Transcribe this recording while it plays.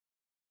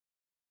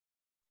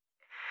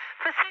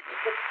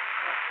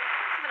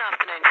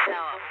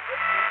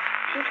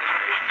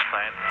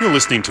You're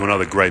listening to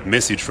another great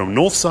message from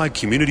Northside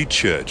Community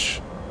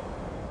Church.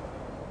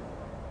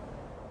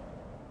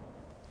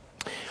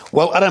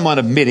 Well, I don't mind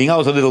admitting I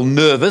was a little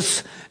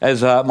nervous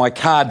as my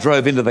car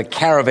drove into the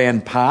caravan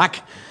park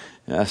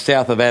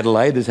south of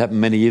Adelaide. This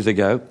happened many years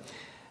ago.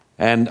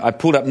 And I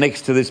pulled up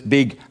next to this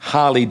big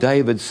Harley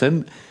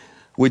Davidson,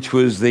 which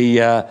was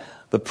the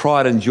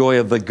pride and joy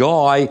of the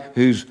guy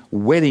whose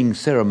wedding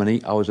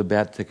ceremony I was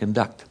about to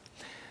conduct.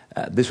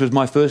 This was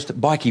my first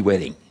bikie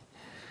wedding.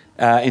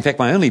 In fact,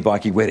 my only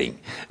bikie wedding.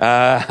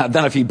 I've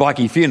done a few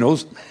bikie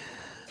funerals.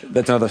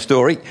 That's another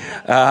story.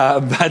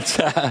 But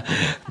a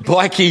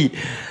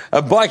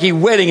bikie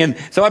wedding. And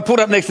so I pulled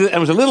up next to it, and it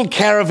was a little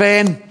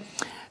caravan.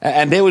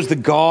 And there was the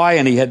guy,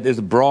 and there's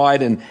a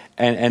bride,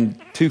 and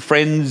two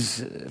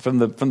friends from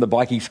the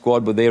bikie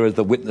squad were there as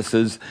the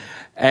witnesses.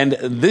 And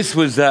this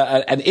was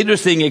an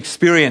interesting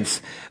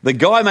experience. The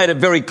guy made it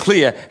very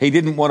clear he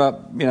didn't want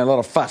a lot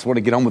of fuss, want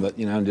to get on with it,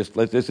 and just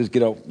let's just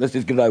get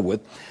it over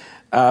with.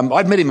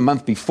 I'd met him a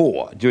month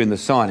before during the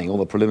signing, all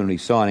the preliminary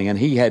signing, and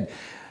he had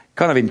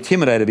kind of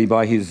intimidated me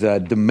by his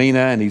demeanour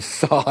and his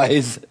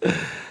size.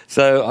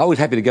 So I was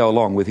happy to go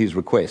along with his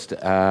request. In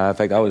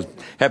fact, I was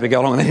happy to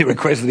go along with any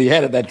request that he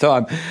had at that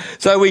time.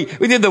 So we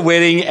did the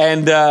wedding,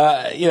 and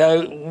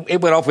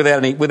it went off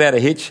without a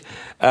hitch.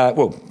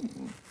 Well,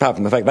 apart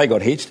from the fact they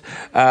got hitched.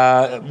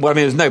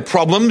 There's no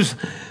problems.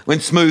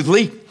 Went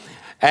smoothly,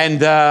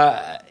 and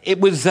it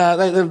was.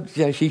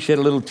 She shed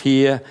a little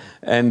tear,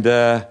 and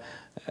I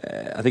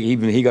think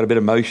even he got a bit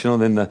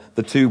emotional. And then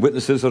the two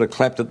witnesses sort of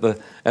clapped at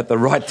the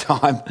right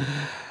time.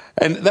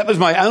 And that was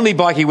my only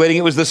bikie wedding.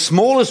 It was the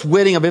smallest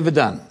wedding I've ever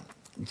done.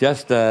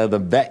 Just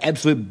the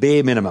absolute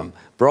bare minimum.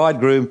 Bride,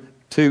 groom,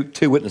 two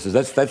witnesses.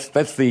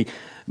 That's the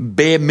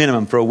bare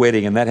minimum for a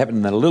wedding. And that happened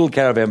in a little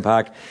caravan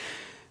park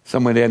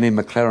somewhere down near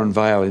McLaren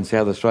Vale in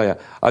South Australia.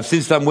 I've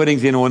since done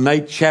weddings in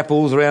ornate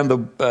chapels around the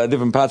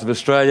different parts of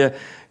Australia.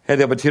 Had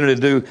the opportunity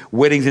to do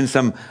weddings in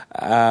some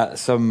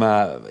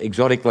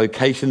exotic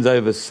locations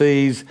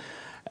overseas.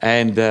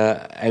 And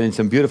in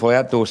some beautiful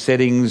outdoor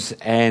settings.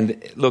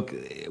 And look,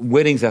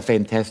 weddings are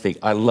fantastic.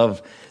 I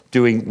love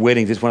doing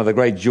weddings. It's one of the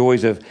great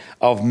joys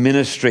of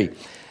ministry.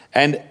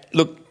 And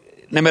look,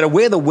 no matter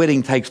where the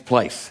wedding takes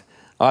place,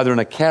 either in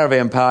a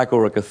caravan park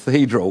or a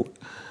cathedral,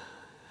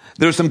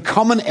 there are some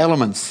common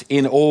elements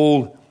in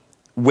all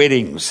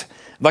weddings.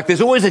 Like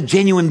there's always a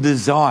genuine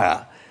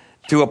desire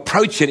to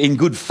approach it in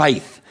good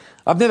faith.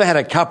 I've never had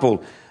a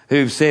couple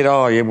who've said,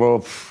 oh, yeah,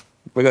 well,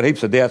 we've got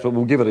heaps of doubts, but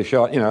we'll give it a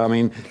shot.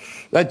 I'm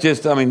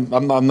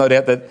no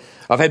doubt that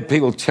I've had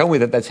people tell me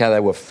that that's how they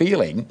were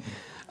feeling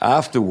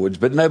afterwards,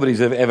 but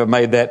nobody's ever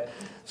made that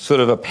sort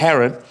of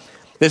apparent.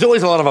 There's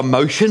always a lot of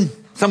emotion.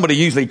 Somebody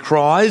usually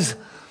cries.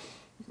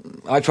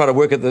 I try to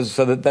work at this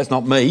so that that's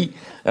not me.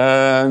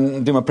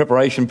 Do my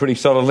preparation pretty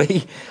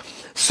solidly.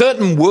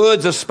 Certain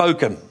words are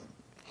spoken.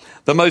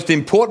 The most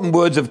important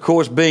words, of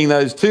course, being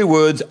those two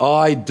words,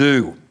 I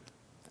do.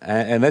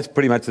 And that's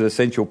pretty much an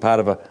essential part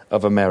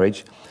of a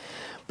marriage.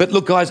 But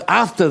look, guys,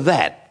 after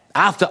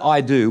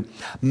I do,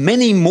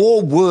 many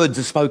more words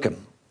are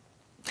spoken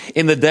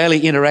in the daily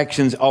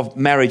interactions of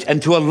marriage.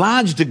 And to a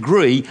large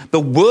degree, the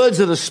words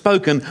that are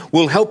spoken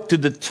will help to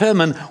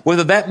determine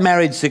whether that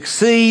marriage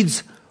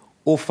succeeds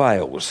or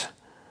fails.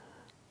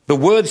 The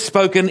words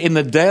spoken in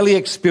the daily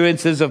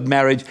experiences of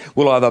marriage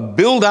will either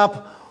build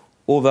up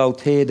or they'll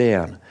tear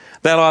down.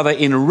 They'll either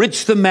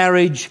enrich the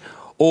marriage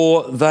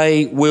or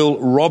they will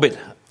rob it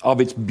of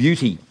its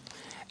beauty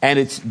and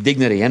its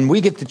dignity. And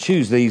we get to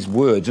choose these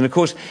words. And of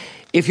course,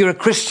 if you're a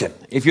Christian,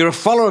 if you're a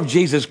follower of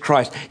Jesus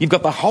Christ, you've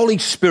got the Holy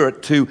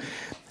Spirit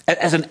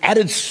as an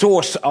added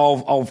source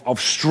of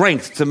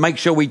strength to make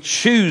sure we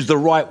choose the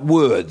right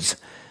words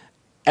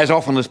as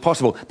often as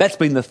possible. That's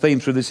been the theme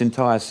through this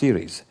entire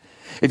series.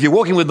 If you're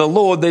walking with the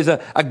Lord, there's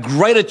a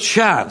greater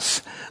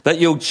chance that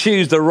you'll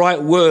choose the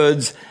right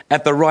words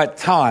at the right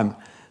time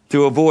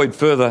to avoid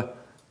further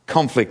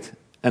conflict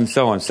and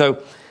so on.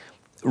 So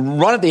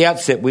right at the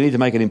outset, we need to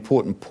make an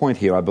important point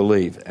here, I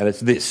believe, and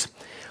it's this.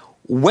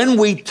 When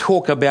we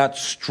talk about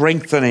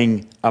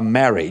strengthening a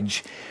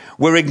marriage,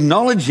 we're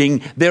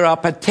acknowledging there are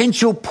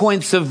potential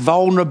points of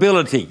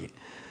vulnerability.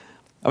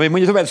 I mean,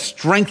 when you talk about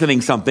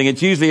strengthening something,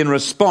 it's usually in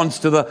response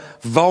to the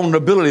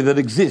vulnerability that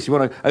exists. You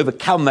want to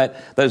overcome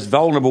those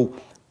vulnerable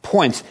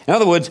points. In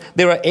other words,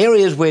 there are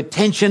areas where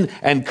tension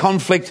and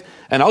conflict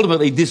and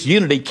ultimately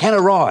disunity can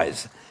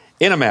arise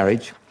in a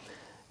marriage.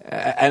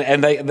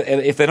 And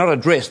if they're not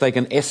addressed, they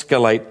can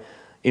escalate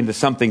into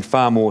something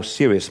far more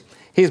serious.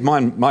 Here's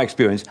my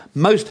experience.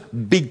 Most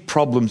big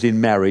problems in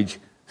marriage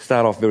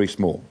start off very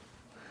small.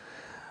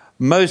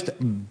 Most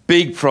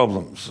big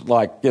problems,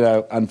 like,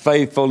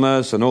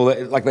 unfaithfulness and all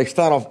that, like they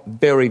start off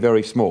very,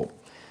 very small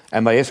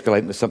and they escalate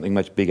into something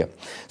much bigger.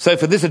 So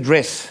for this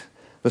address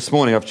this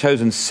morning, I've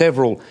chosen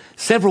several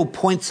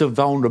points of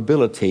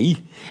vulnerability,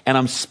 and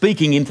I'm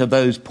speaking into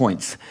those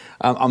points.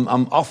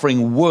 I'm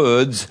offering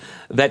words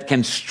that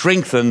can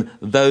strengthen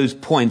those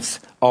points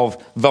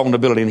of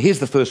vulnerability. And here's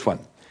the first one.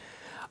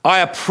 I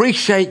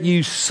appreciate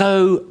you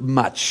so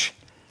much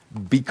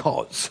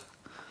because,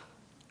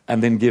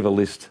 and then give a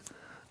list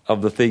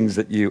of the things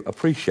that you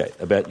appreciate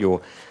about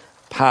your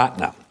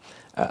partner.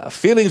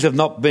 Feelings of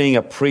not being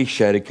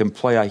appreciated can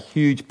play a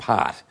huge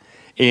part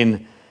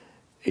in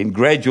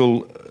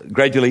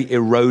gradually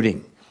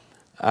eroding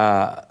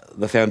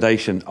the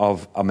foundation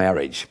of a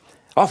marriage.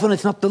 Often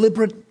it's not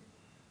deliberate.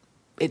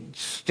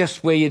 It's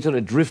just where you sort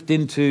of drift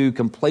into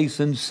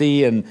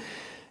complacency and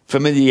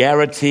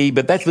familiarity,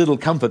 but that's little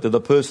comfort to the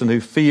person who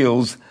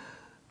feels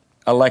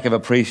a lack of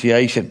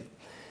appreciation.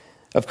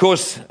 Of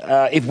course,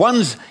 if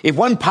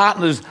one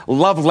partner's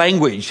love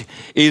language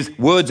is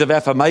words of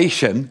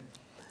affirmation,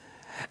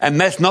 and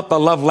that's not the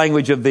love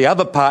language of the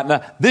other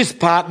partner, this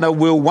partner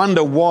will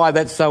wonder why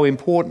that's so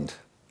important.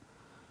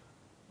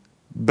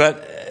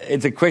 But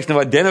it's a question of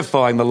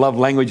identifying the love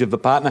language of the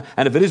partner,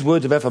 and if it is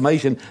words of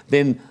affirmation,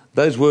 then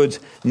those words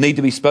need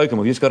to be spoken.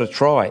 We've just got to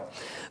try.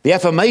 The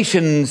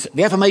affirmations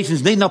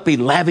need not be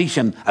lavish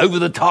and over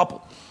the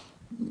top.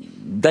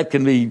 That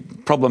can be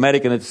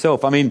problematic in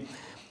itself. I mean,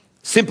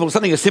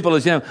 something as simple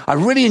as, I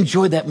really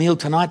enjoyed that meal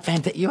tonight.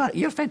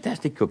 You're a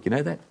fantastic cook, you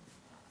know that?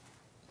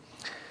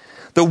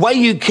 The way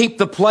you keep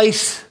the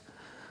place,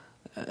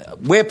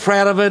 we're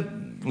proud of it.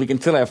 We can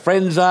tell our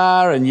friends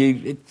are, and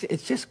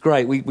it's just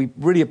great. We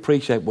really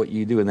appreciate what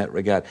you do in that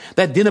regard.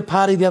 That dinner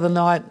party the other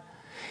night,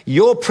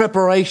 your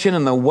preparation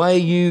and the way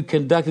you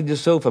conducted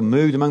yourself and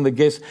moved among the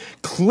guests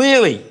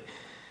clearly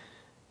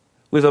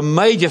was a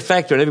major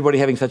factor in everybody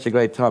having such a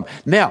great time.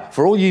 Now,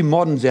 for all you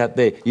moderns out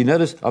there, you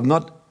notice I've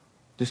not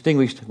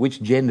distinguished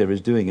which gender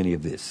is doing any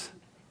of this.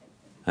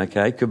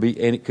 Okay,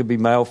 it could be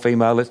male,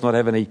 female. Let's not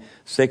have any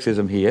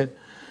sexism here.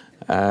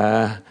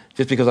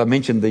 Just because I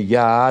mentioned the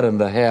yard and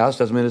the house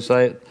doesn't mean to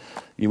say it.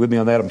 You're with me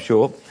on that, I'm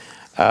sure.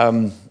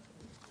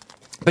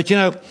 But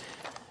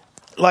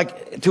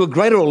to a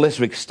greater or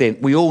lesser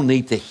extent, we all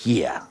need to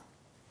hear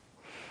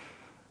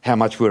how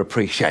much we're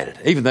appreciated.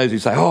 Even those who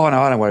say, oh,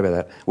 no, I don't worry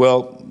about that.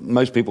 Well,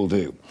 most people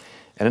do.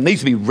 And it needs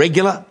to be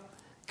regular,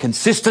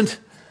 consistent,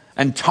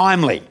 and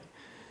timely.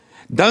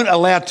 Don't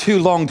allow too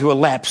long to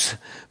elapse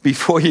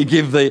before you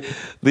give the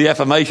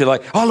affirmation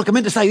like, oh, look, I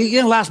meant to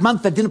say, last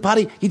month, that dinner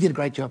party, you did a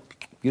great job.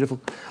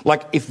 Beautiful.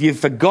 Like, if you've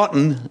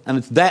forgotten and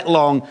it's that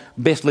long,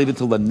 best leave it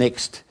till the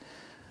next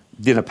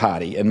dinner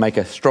party and make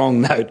a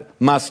strong note.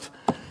 Must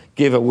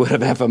give a word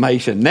of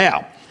affirmation.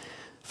 Now,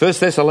 1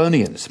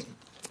 Thessalonians.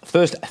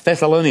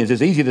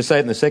 It's easier to say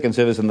it in the second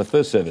service than the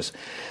first service.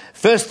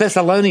 1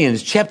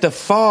 Thessalonians chapter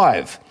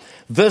 5,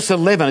 verse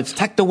 11. It's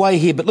tucked away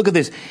here, but look at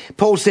this.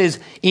 Paul says,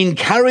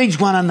 encourage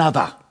one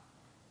another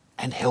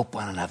and help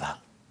one another.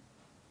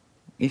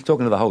 He's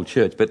talking to the whole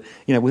church, but,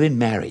 within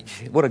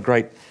marriage, what a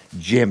great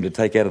gem to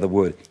take out of the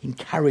word.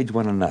 Encourage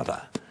one another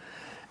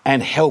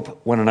and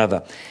help one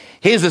another.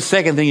 Here's the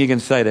second thing you can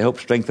say to help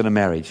strengthen a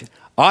marriage.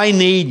 I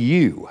need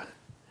you.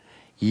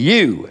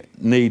 You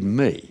need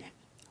me.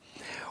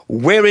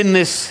 We're in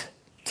this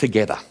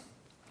together.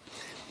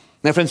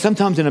 Now, friends,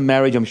 sometimes in a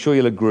marriage, I'm sure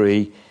you'll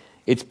agree,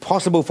 it's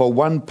possible for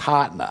one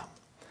partner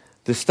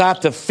to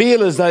start to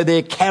feel as though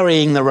they're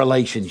carrying the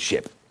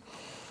relationship.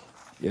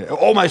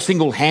 Almost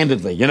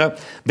single-handedly,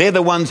 They're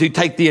the ones who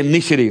take the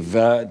initiative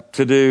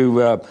to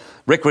do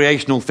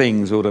recreational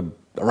things or to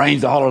arrange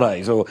the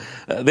holidays, or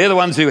they're the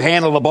ones who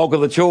handle the bulk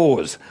of the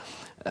chores.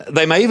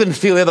 They may even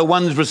feel they're the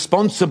ones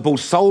responsible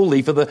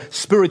solely for the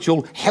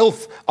spiritual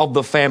health of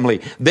the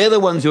family. They're the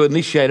ones who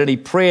initiate any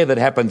prayer that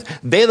happens.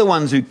 They're the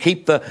ones who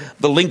keep the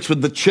links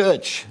with the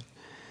church.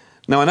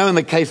 Now, I know in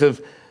the case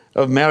of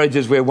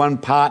marriages where one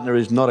partner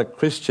is not a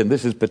Christian,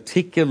 this is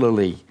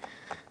particularly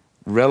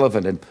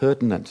relevant and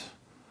pertinent.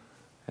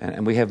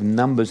 And we have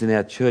numbers in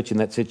our church in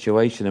that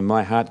situation, and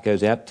my heart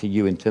goes out to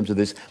you in terms of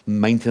this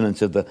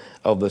maintenance of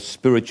the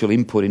spiritual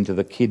input into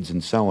the kids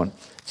and so on.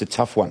 It's a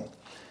tough one,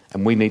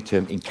 and we need to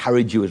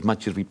encourage you as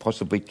much as we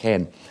possibly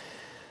can.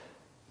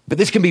 But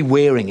this can be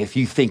wearing if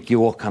you think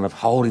you're kind of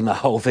holding the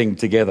whole thing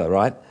together,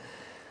 right?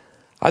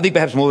 I think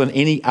perhaps more than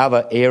any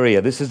other area,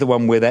 this is the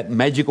one where that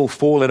magical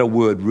four-letter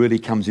word really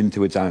comes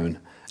into its own,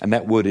 and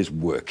that word is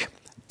work.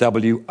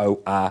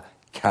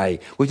 W-O-R-K.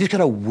 We've just got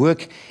to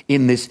work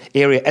in this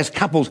area. As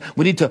couples,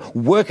 we need to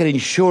work at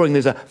ensuring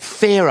there's a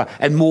fairer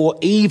and more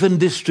even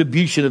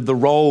distribution of the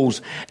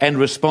roles and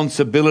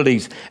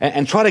responsibilities,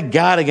 and try to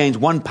guard against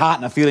one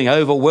partner feeling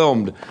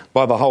overwhelmed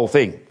by the whole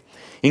thing.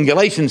 In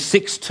Galatians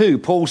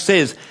 6:2, Paul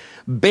says,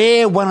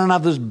 bear one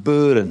another's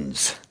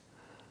burdens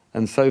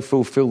and so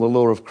fulfill the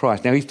law of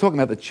Christ. Now, he's talking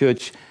about the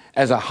church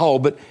as a whole,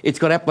 but it's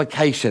got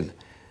application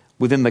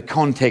within the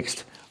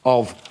context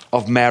of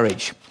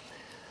marriage.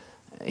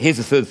 Here's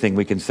the third thing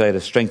we can say to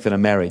strengthen a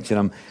marriage,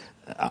 and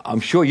I'm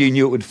sure you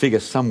knew it would figure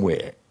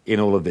somewhere in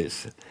all of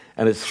this,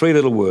 and it's three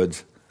little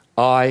words: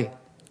 I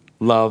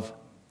love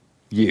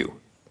you.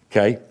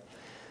 Okay?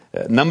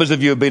 Numbers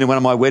of you have been in one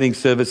of my wedding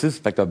services.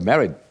 In fact, I've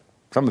married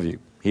some of you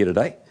here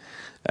today,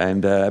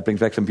 and it brings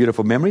back some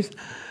beautiful memories.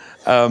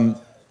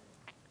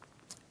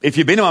 If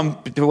you've been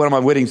to one of my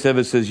wedding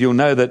services, you'll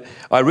know that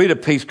I read a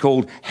piece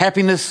called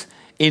Happiness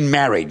in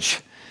Marriage.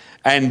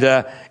 And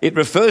it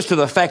refers to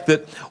the fact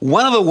that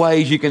one of the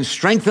ways you can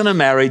strengthen a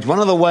marriage, one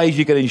of the ways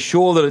you can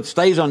ensure that it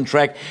stays on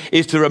track,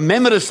 is to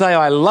remember to say,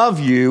 I love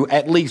you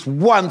at least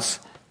once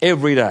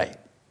every day.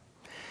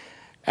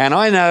 And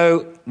I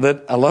know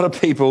that a lot of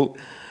people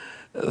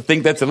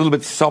think that's a little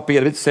bit soppy,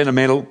 a bit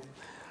sentimental.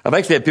 I've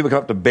actually had people come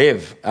up to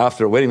Bev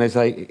after a wedding. They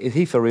say, is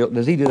he for real?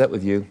 Does he do that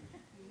with you?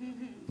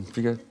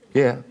 She goes,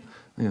 yeah,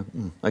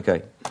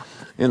 okay.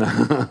 You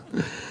know,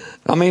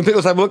 I mean,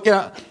 people say, look,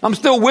 I'm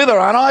still with her,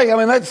 aren't I? I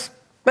mean,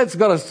 that's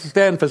got to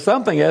stand for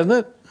something, hasn't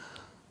it?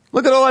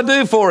 Look at all I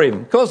do for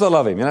him. Of course I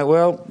love him.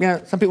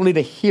 Some people need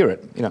to hear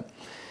it,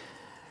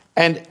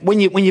 And when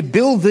you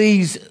build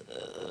these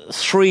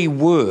three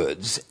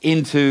words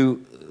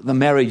into the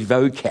marriage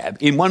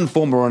vocab in one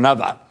form or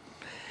another,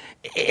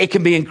 it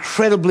can be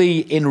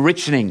incredibly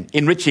enriching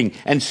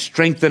and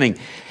strengthening.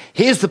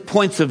 Here's the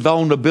points of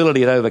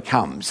vulnerability it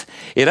overcomes.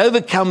 It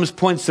overcomes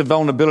points of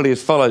vulnerability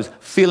as follows: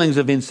 feelings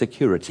of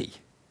insecurity,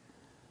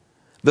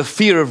 the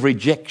fear of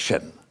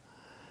rejection,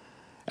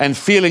 and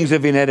feelings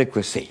of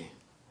inadequacy.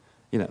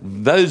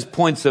 Those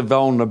points of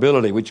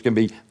vulnerability, which can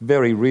be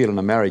very real in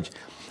a marriage,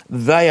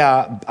 they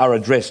are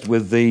addressed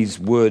with these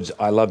words,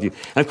 I love you.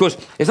 And of course,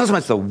 it's not so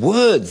much the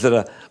words that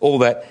are all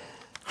that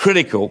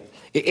critical.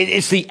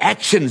 It's the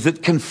actions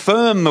that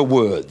confirm the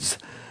words,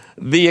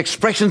 the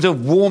expressions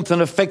of warmth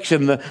and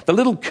affection, the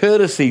little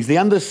courtesies, the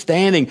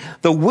understanding,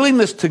 the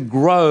willingness to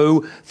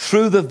grow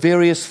through the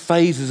various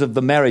phases of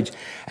the marriage.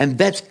 And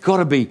that's got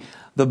to be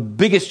the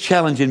biggest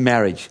challenge in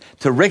marriage,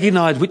 to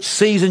recognise which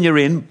season you're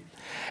in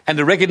and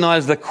to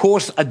recognise the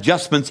course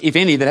adjustments, if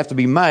any, that have to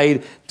be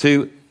made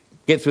to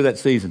get through that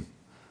season.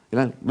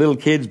 Little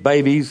kids,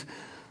 babies,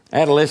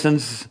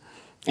 adolescents,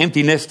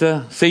 empty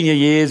nester, senior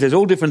years. There's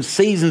all different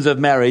seasons of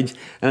marriage,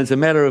 and it's a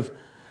matter of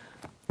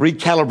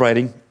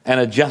recalibrating and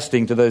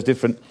adjusting to those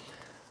different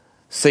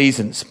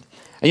seasons.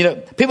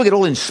 And people get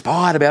all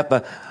inspired about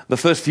the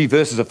first few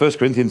verses of 1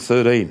 Corinthians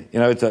 13.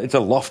 It's a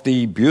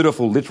lofty,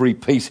 beautiful literary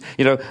piece.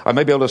 I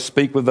may be able to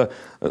speak in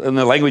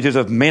the languages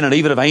of men and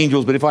even of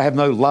angels, but if I have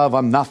no love,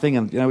 I'm nothing.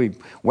 And we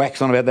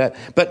wax on about that.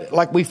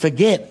 But we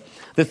forget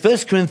that 1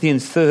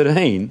 Corinthians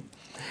 13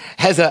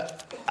 has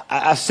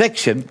a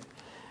section,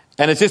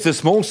 and it's just a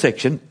small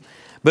section,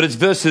 but it's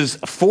verses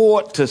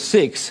 4 to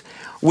 6,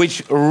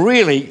 which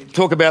really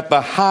talk about the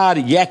hard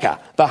yakka,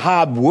 the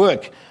hard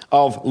work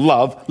of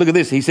love. Look at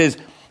this. He says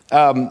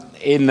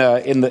in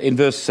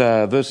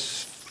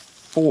verse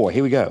 4,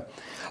 here we go.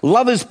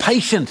 Love is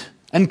patient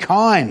and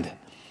kind.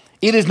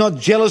 It is not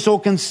jealous or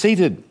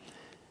conceited.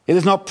 It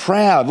is not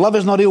proud. Love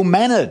is not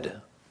ill-mannered.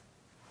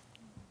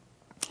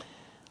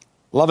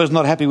 Love is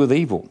not happy with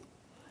evil,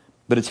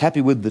 but it's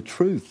happy with the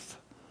truth.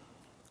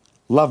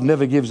 Love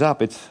never gives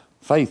up. Its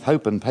faith,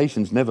 hope, and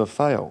patience never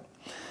fail.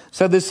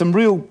 So there's some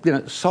real,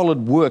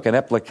 solid work and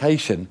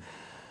application.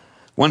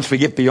 Once we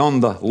get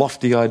beyond the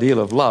lofty ideal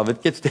of love,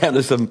 it gets down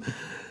to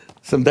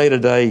some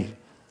day-to-day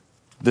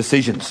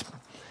decisions.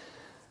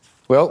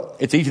 Well,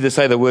 it's easy to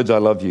say the words "I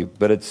love you,"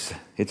 but it's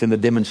in the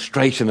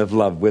demonstration of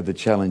love where the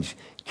challenge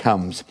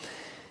comes.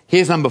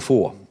 Here's number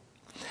 4.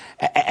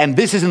 And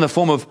this is in the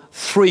form of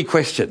 3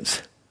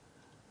 questions.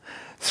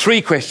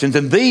 3 questions,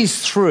 and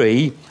these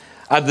 3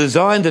 are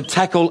designed to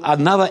tackle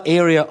another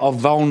area of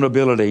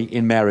vulnerability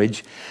in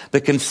marriage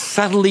that can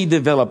subtly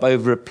develop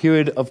over a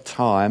period of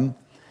time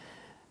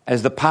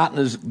as the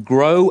partners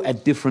grow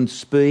at different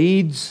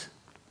speeds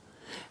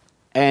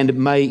and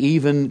may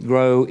even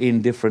grow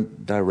in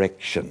different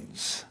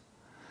directions.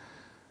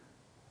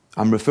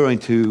 I'm referring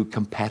to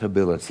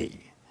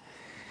compatibility.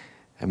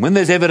 And when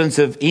there's evidence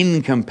of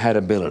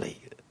incompatibility,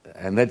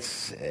 and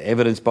that's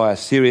evidenced by a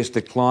serious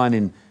decline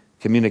in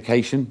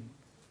communication,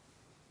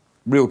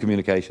 real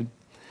communication,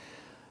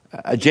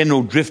 a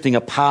general drifting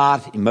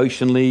apart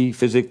emotionally,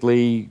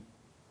 physically,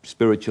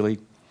 spiritually.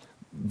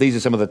 These are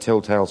some of the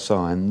telltale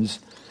signs.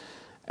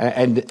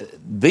 And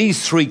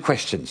these 3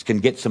 questions can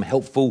get some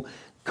helpful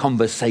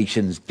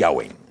conversations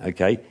going,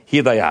 okay?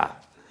 Here they are.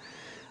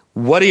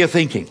 What are you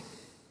thinking?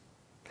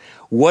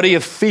 What are you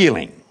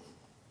feeling?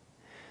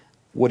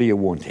 What are you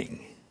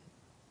wanting?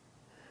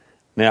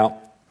 Now,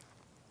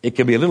 it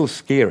can be a little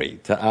scary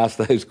to ask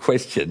those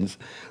questions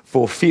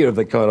for fear of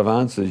the kind of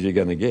answers you're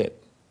going to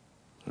get,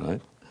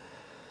 right?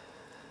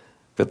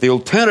 But the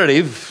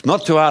alternative,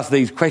 not to ask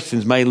these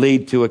questions, may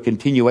lead to a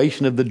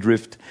continuation of the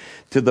drift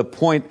to the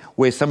point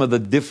where some of the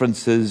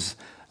differences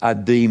are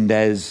deemed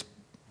as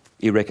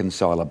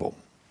irreconcilable.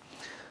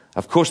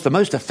 Of course, the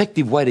most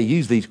effective way to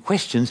use these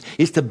questions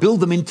is to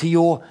build them into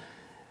your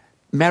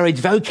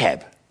marriage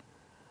vocab.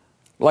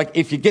 Like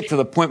if you get to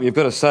the point where you've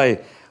got to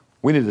say,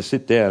 we need to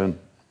sit down and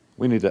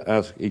we need to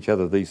ask each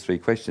other these 3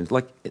 questions.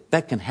 Like,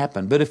 that can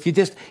happen. But if you're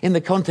just in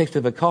the context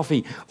of a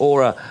coffee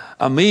or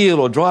a meal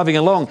or driving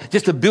along,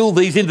 just to build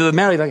these into the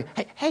marriage, like,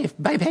 hey,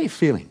 babe, how are you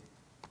feeling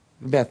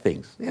about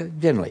things?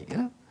 Generally,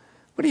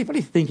 what are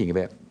you thinking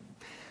about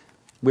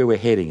where we're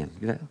heading?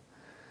 And,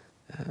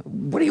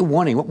 what are you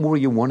wanting? What more are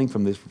you wanting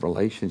from this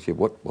relationship?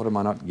 What am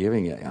I not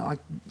giving you?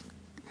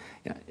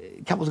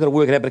 Couples got to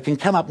work it out, but it can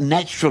come up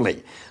naturally.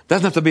 It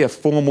doesn't have to be a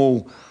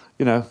formal,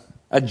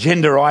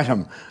 agenda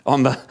item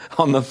on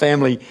the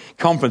family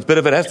conference. But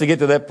if it has to get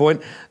to that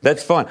point,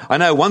 that's fine. I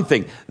know one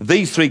thing.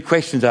 These 3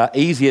 questions are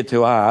easier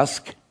to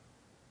ask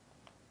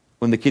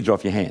when the kids are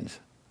off your hands.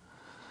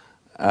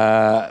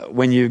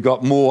 When you've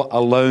got more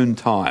alone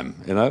time,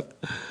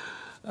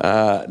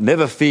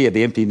 Never fear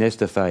the empty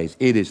nester phase.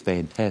 It is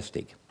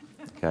fantastic.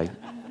 Okay?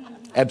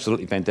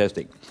 Absolutely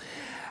fantastic.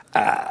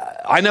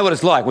 I know what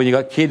it's like when you've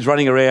got kids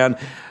running around.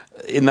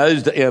 In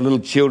those little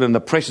children,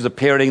 the pressures of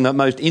parenting, the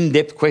most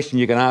in-depth question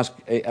you can ask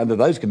under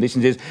those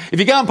conditions is, if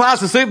you're going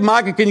past the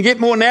supermarket, can you get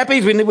more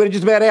nappies? We're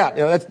just about out.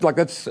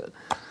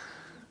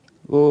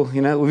 Well,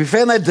 we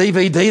found that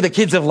DVD the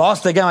kids have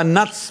lost. They're going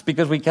nuts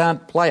because we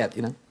can't play it,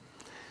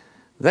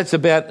 That's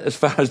about as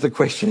far as the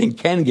questioning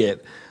can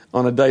get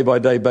on a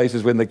day-by-day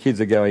basis when the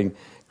kids are going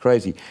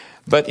crazy.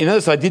 But you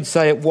notice I did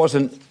say it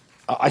wasn't,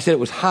 I said it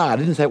was hard.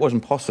 I didn't say it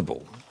wasn't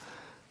possible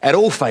at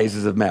all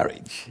phases of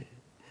marriage.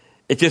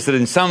 It's just that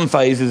in some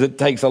phases it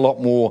takes a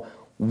lot more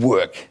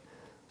work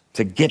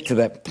to get to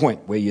that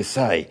point where you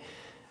say,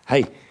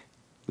 hey, a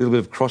little bit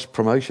of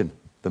cross-promotion,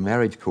 the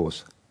marriage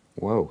course.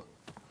 Whoa.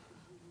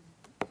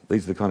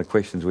 These are the kind of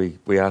questions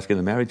we ask in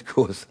the marriage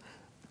course,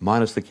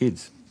 minus the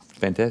kids.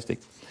 Fantastic.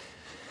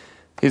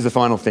 Here's the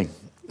final thing.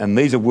 And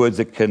these are words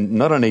that can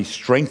not only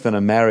strengthen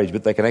a marriage,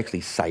 but they can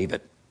actually save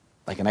it.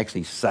 They can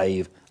actually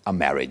save a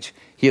marriage.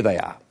 Here they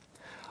are.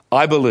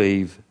 I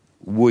believe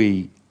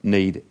we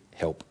need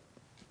help.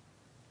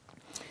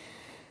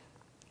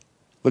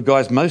 Look,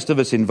 guys, most of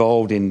us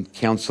involved in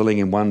counselling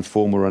in one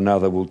form or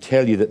another will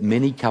tell you that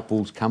many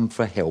couples come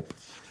for help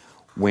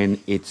when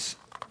it's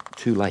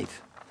too late.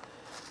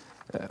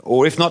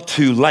 Or if not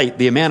too late,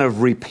 the amount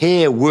of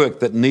repair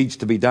work that needs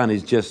to be done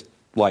is just,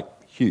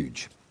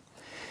 huge.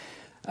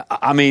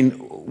 I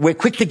mean, we're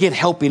quick to get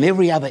help in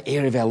every other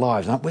area of our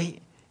lives, aren't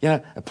we?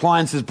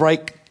 Appliances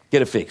break,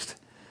 get it fixed.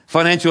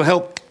 Financial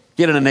help,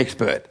 get in an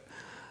expert.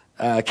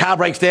 Car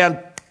breaks down,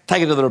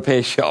 take it to the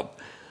repair shop.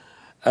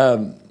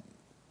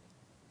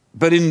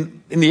 But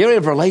in the area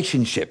of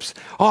relationships,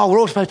 we're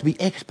all supposed to be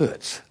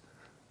experts.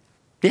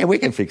 Yeah, we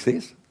can fix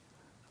this.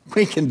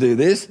 We can do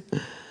this.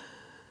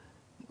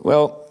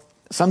 Well,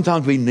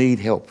 sometimes we need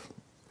help.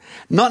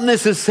 Not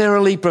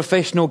necessarily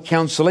professional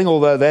counselling,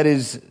 although that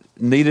is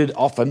needed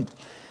often,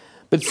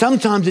 but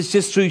sometimes it's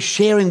just through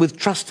sharing with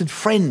trusted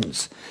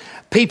friends.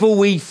 People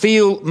we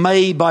feel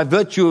may, by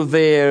virtue of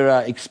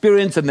their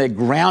experience and their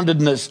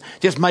groundedness,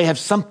 just may have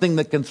something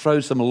that can throw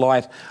some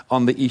light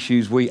on the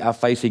issues we are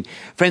facing.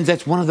 Friends,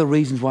 that's one of the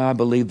reasons why I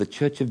believe the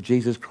Church of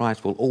Jesus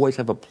Christ will always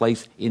have a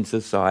place in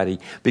society,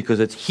 because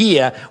it's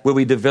here where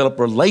we develop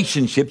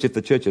relationships, if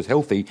the church is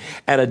healthy,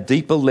 at a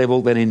deeper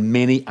level than in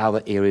many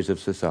other areas of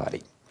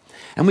society.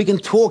 And we can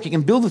talk, you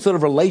can build the sort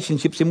of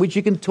relationships in which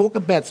you can talk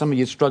about some of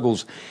your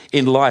struggles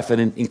in life,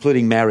 and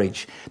including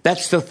marriage.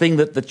 That's the thing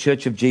that the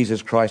Church of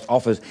Jesus Christ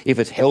offers if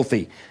it's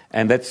healthy.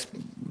 And that's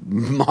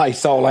my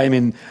sole aim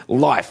in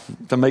life,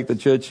 to make the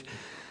church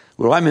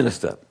where I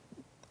minister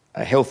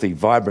a healthy,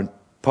 vibrant,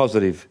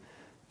 positive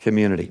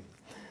community.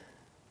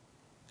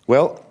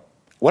 Well,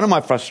 one of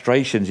my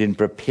frustrations in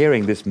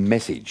preparing this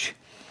message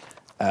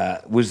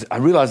was I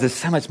realised there's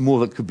so much more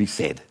that could be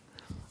said.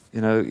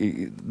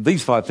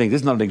 These 5 things,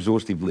 this is not an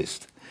exhaustive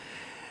list.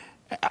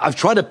 I've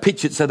tried to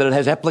pitch it so that it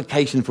has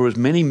application for as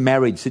many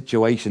marriage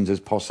situations as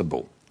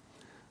possible.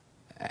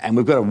 And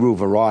we've got a real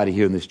variety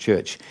here in this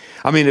church.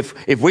 I mean,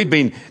 if we'd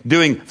been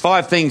doing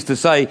 5 things to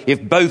say if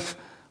both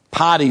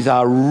parties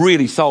are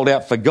really sold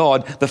out for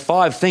God, the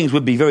 5 things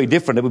would be very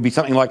different. It would be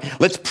something like,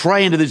 let's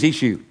pray into this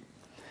issue.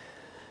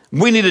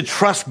 We need to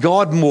trust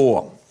God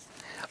more.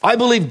 I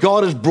believe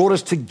God has brought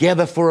us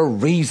together for a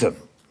reason.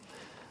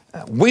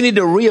 We need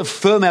to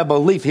reaffirm our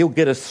belief He'll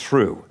get us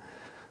through.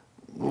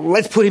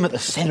 Let's put Him at the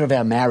centre of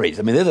our marriage.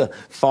 I mean, they're the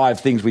 5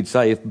 things we'd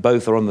say if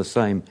both are on the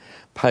same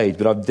page.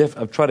 But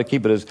I've tried to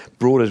keep it as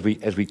broad as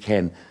we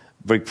can,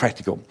 very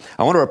practical.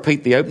 I want to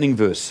repeat the opening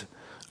verse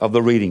of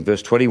the reading,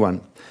 verse 21.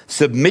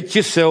 Submit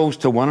yourselves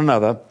to one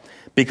another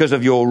because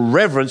of your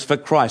reverence for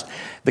Christ.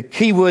 The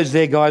key words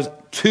there, guys,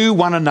 to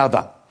one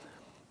another.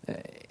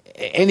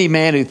 Any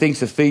man who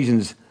thinks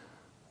Ephesians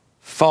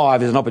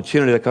 5 is an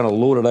opportunity to kind of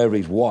lord it over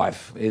his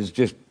wife has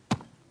just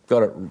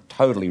got it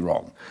totally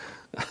wrong.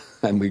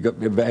 And we've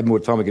had more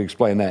time, we can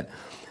explain that.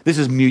 This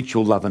is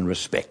mutual love and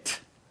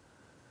respect.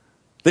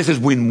 This is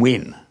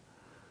win-win.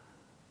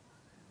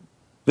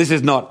 This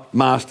is not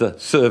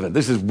master-servant.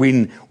 This is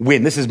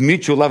win-win. This is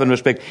mutual love and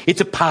respect. It's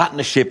a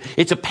partnership.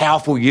 It's a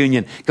powerful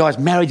union. Guys,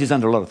 marriage is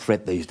under a lot of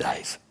threat these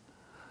days.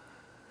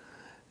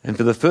 And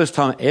for the first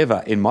time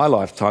ever in my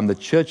lifetime, the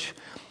Church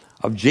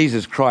of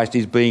Jesus Christ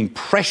is being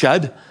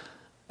pressured,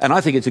 and I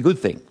think it's a good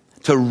thing,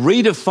 to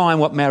redefine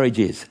what marriage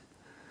is.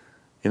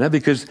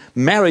 Because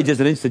marriage as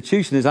an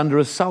institution is under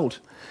assault,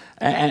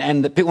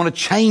 and people want to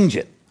change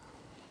it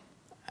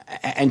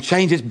and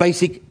change its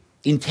basic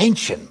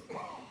intention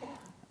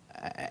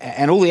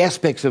and all the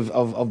aspects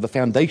of the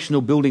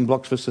foundational building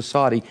blocks for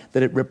society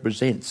that it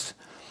represents.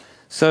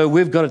 So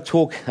we've got to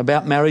talk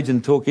about marriage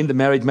and talk into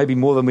marriage maybe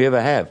more than we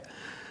ever have.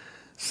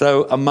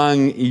 So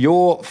among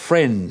your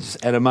friends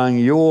and among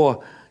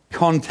your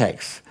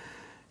contacts,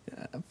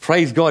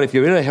 praise God, if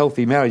you're in a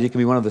healthy marriage, it can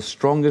be one of the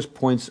strongest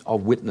points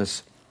of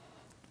witness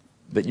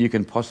that you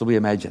can possibly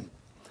imagine,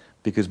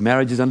 because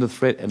marriage is under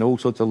threat at all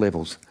sorts of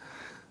levels.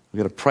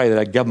 We've got to pray that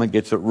our government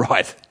gets it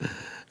right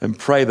and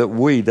pray that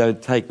we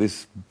don't take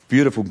this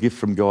beautiful gift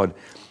from God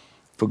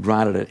for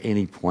granted at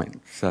any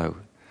point. So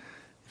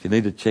if you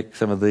need to check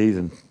some of these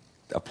and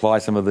apply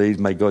some of these,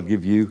 may God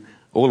give you,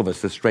 all of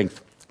us, the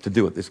strength to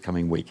do it this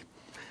coming week.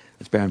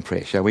 Let's bow in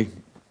prayer, shall we?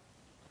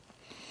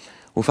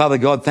 Well, Father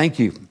God, thank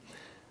you.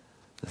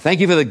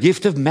 Thank you for the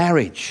gift of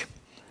marriage.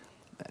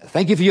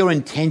 Thank you for your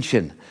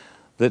intention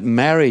that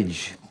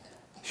marriage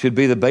should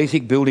be the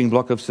basic building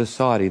block of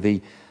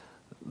society,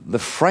 the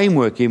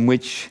framework in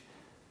which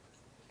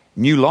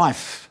new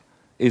life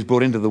is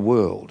brought into the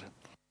world,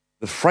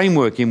 the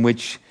framework in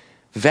which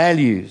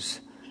values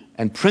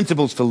and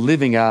principles for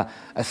living are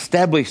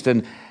established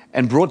and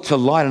brought to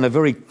light in a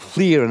very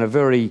clear and a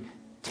very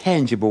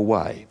tangible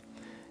way.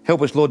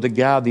 Help us, Lord, to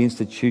guard the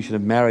institution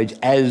of marriage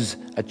as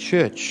a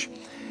church.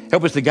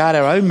 Help us to guard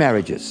our own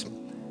marriages,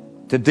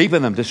 to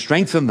deepen them, to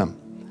strengthen them,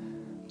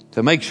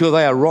 to make sure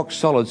they are rock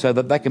solid so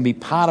that they can be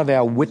part of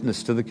our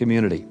witness to the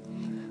community.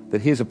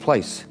 That here's a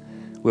place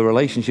where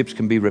relationships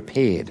can be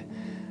repaired,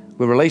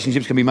 where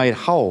relationships can be made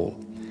whole,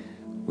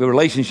 where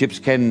relationships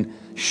can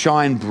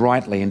shine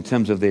brightly in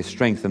terms of their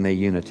strength and their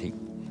unity.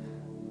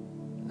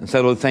 And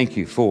so, Lord, thank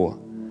you for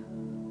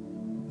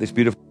this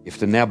beautiful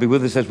gift. And now be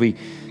with us as we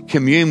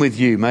commune with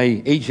you.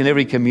 May each and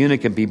every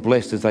communicant be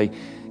blessed as they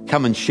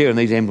come and share in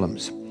these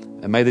emblems.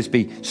 And may this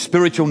be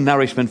spiritual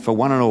nourishment for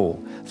one and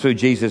all. Through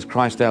Jesus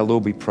Christ our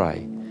Lord we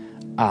pray.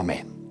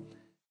 Amen.